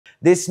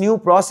This new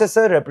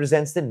processor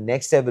represents the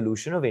next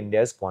evolution of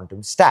India's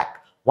quantum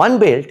stack, one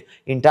built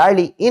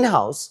entirely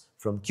in-house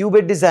from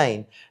qubit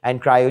design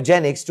and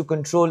cryogenics to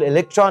control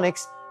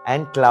electronics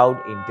and cloud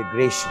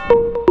integration.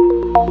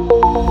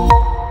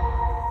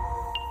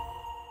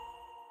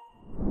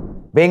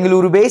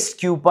 Bengaluru-based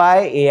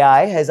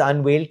QpiAI has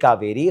unveiled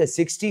Kaveri, a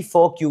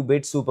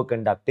 64-qubit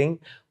superconducting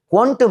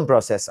quantum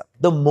processor,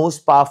 the most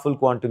powerful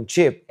quantum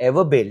chip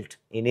ever built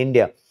in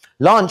India.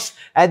 Launched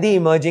at the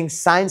Emerging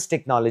Science,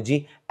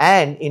 Technology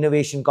and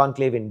Innovation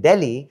Conclave in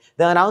Delhi,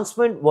 the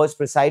announcement was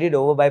presided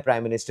over by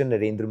Prime Minister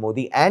Narendra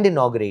Modi and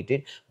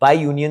inaugurated by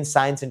Union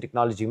Science and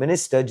Technology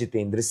Minister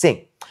Jitendra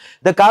Singh.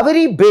 The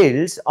Kaveri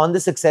builds on the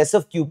success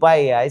of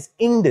QpiAI's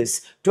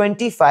Indus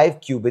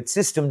 25-qubit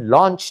system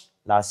launched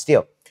last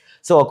year.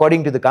 So,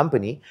 according to the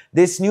company,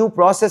 this new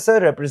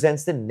processor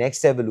represents the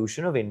next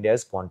evolution of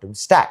India's quantum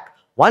stack,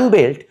 one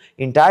built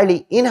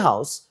entirely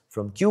in-house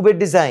from qubit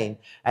design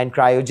and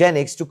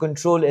cryogenics to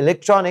control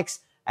electronics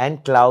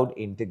and cloud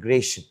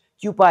integration.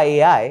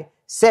 QpiAI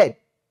said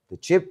the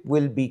chip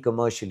will be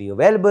commercially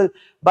available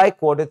by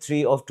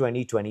Q3 of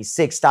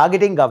 2026,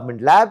 targeting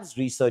government labs,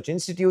 research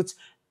institutes,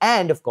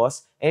 and of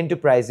course,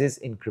 enterprises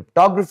in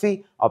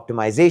cryptography,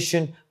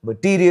 optimization,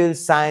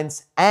 materials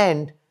science,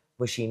 and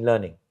machine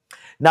learning.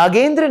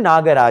 Narendra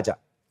Nagaraja,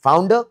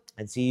 founder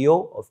and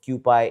CEO of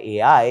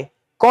QpiAI,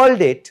 called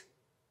it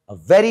a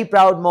very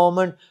proud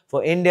moment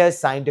for India's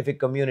scientific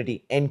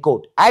community, end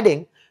quote,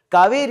 adding,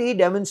 Kaveri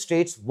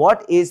demonstrates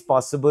what is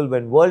possible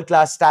when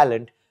world-class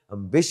talent,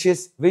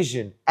 ambitious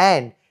vision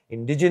and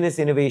indigenous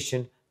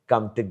innovation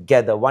come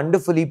together.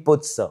 Wonderfully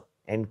put, sir,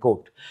 end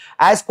quote.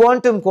 As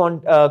quantum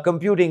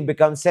computing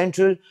becomes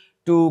central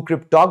to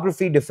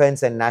cryptography,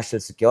 defense and national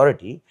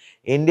security,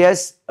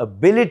 India's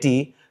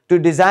ability to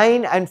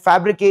design and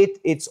fabricate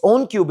its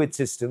own qubit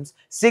systems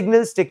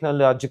signals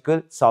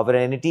technological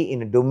sovereignty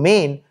in a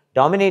domain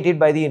dominated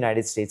by the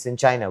United States and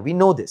China. We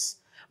know this.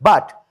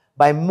 But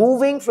by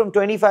moving from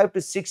 25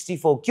 to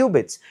 64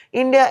 qubits,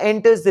 India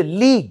enters the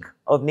league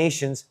of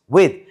nations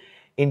with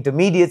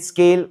intermediate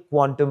scale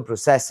quantum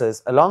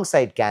processors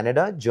alongside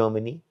Canada,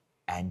 Germany,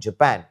 and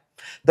Japan.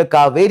 The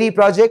Kaveri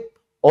project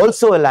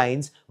also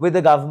aligns with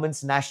the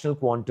government's national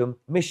quantum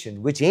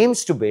mission, which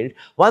aims to build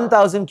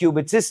 1,000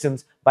 qubit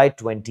systems by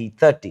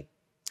 2030.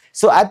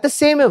 So at the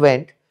same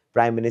event,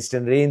 Prime Minister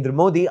Narendra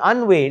Modi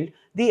unveiled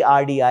the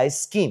RDI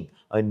scheme,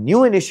 a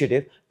new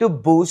initiative to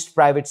boost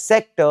private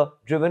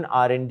sector-driven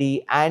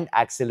R&D and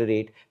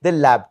accelerate the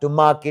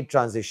lab-to-market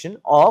transition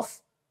of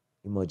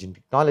emerging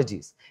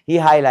technologies. He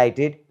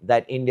highlighted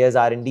that India's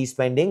R&D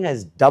spending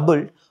has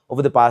doubled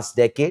over the past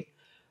decade.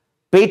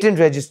 Patent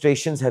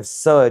registrations have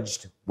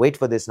surged, wait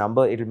for this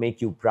number, it'll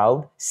make you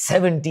proud,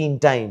 17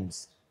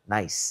 times.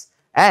 Nice.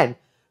 And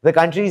the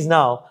country is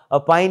now a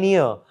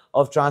pioneer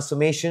of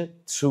transformation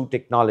through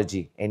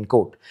technology, end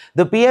quote.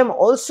 The PM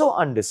also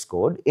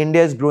underscored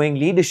India's growing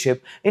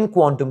leadership in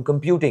quantum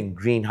computing,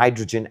 green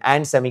hydrogen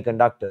and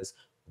semiconductors,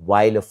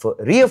 while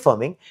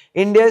reaffirming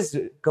India's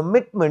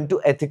commitment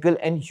to ethical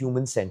and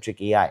human-centric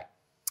AI.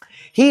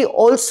 He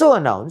also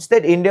announced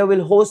that India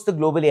will host the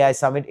Global AI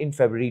Summit in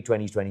February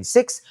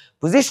 2026,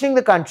 positioning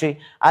the country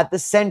at the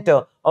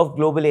center of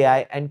global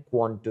AI and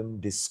quantum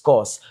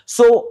discourse.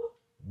 So,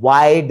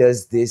 why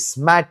does this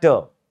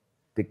matter?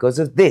 Because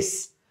of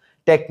this.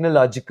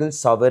 Technological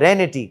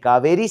sovereignty.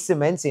 Kaveri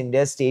cements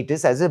India's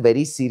status as a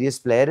very serious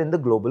player in the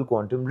global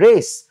quantum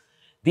race.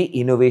 The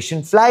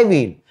innovation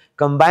flywheel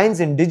combines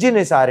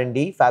indigenous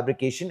R&D,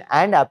 fabrication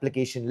and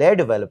application-led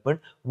development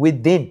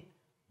within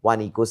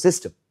one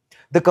ecosystem.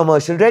 The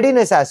commercial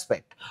readiness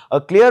aspect, a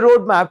clear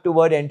roadmap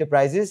toward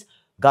enterprises,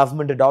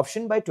 government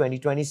adoption by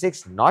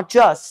 2026, not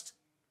just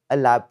a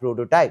lab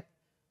prototype.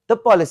 The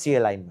policy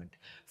alignment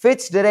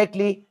fits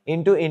directly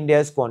into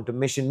India's quantum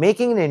mission,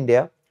 making in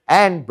India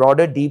and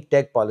broader deep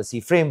tech policy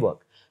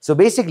framework. So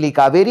basically,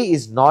 Kaveri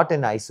is not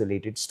an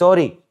isolated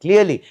story.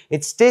 Clearly,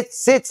 it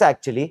sits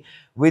actually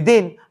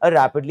within a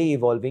rapidly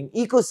evolving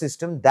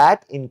ecosystem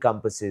that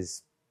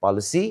encompasses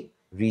policy,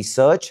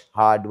 research,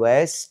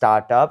 hardware,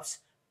 startups,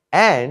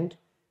 and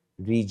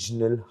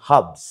regional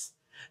hubs.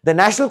 The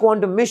National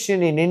Quantum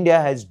Mission in India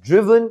has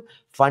driven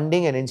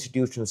funding and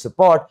institutional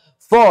support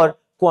for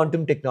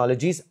quantum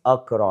technologies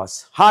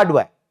across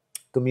hardware,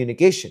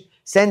 communication,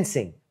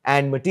 sensing,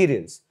 and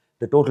materials.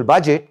 The total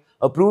budget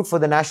approved for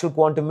the National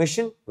Quantum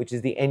Mission, which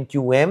is the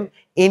NQM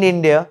in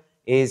India,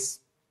 is,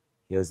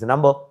 here's the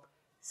number,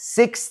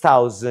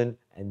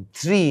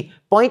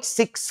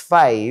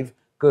 6,003.65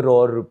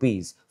 crore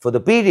rupees for the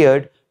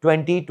period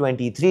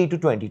 2023 to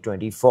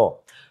 2024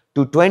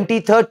 to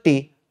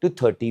 2030 to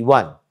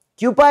 31.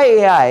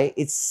 QpiAI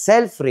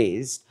itself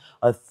raised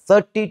a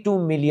 $32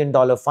 million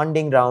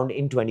funding round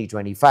in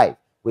 2025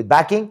 with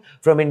backing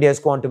from India's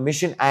quantum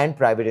mission and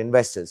private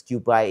investors.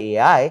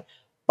 QpiAI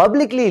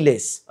publicly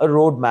lists a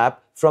roadmap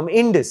from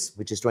Indus,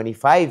 which is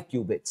 25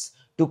 qubits,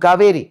 to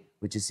Kaveri,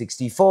 which is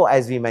 64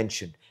 as we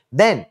mentioned.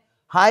 Then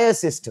higher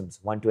systems,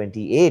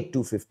 128,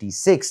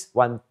 256,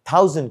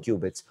 1000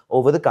 qubits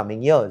over the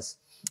coming years.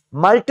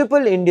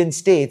 Multiple Indian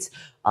states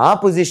are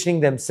positioning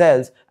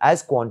themselves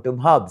as quantum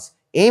hubs,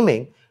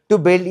 aiming to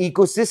build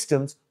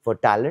ecosystems for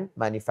talent,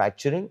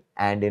 manufacturing,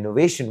 and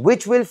innovation,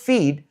 which will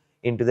feed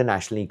into the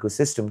national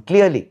ecosystem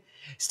clearly.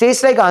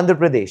 States like Andhra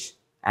Pradesh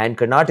and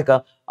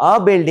Karnataka are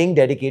building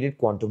dedicated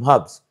quantum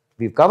hubs.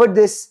 We've covered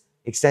this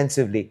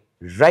extensively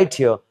right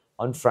here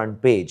on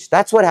front page.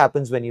 That's what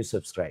happens when you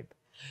subscribe.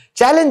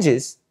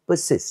 Challenges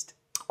persist.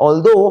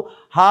 Although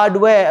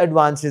hardware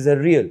advances are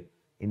real,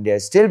 India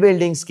is still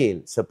building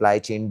scale, supply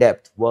chain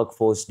depth,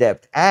 workforce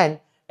depth, and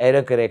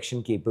error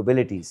correction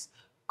capabilities.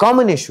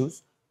 Common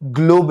issues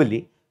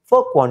globally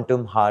for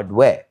quantum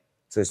hardware.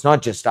 So it's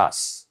not just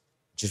us.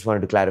 Just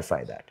wanted to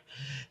clarify that.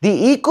 The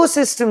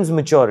ecosystem's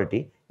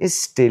maturity is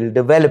still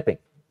developing.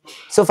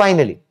 So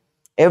finally,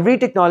 every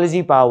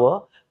technology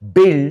power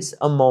builds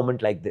a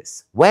moment like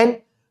this,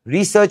 when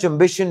research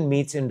ambition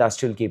meets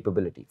industrial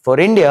capability. For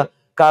India,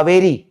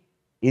 Kaveri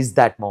is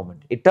that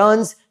moment. It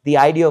turns the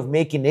idea of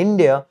Make in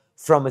India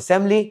from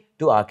assembly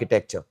to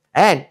architecture.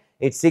 And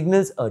it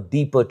signals a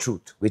deeper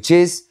truth, which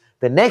is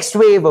the next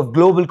wave of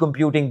global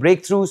computing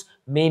breakthroughs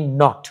may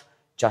not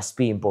just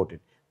be imported.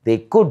 They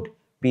could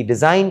be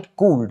designed,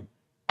 cooled,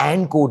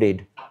 and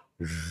coded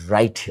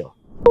right here.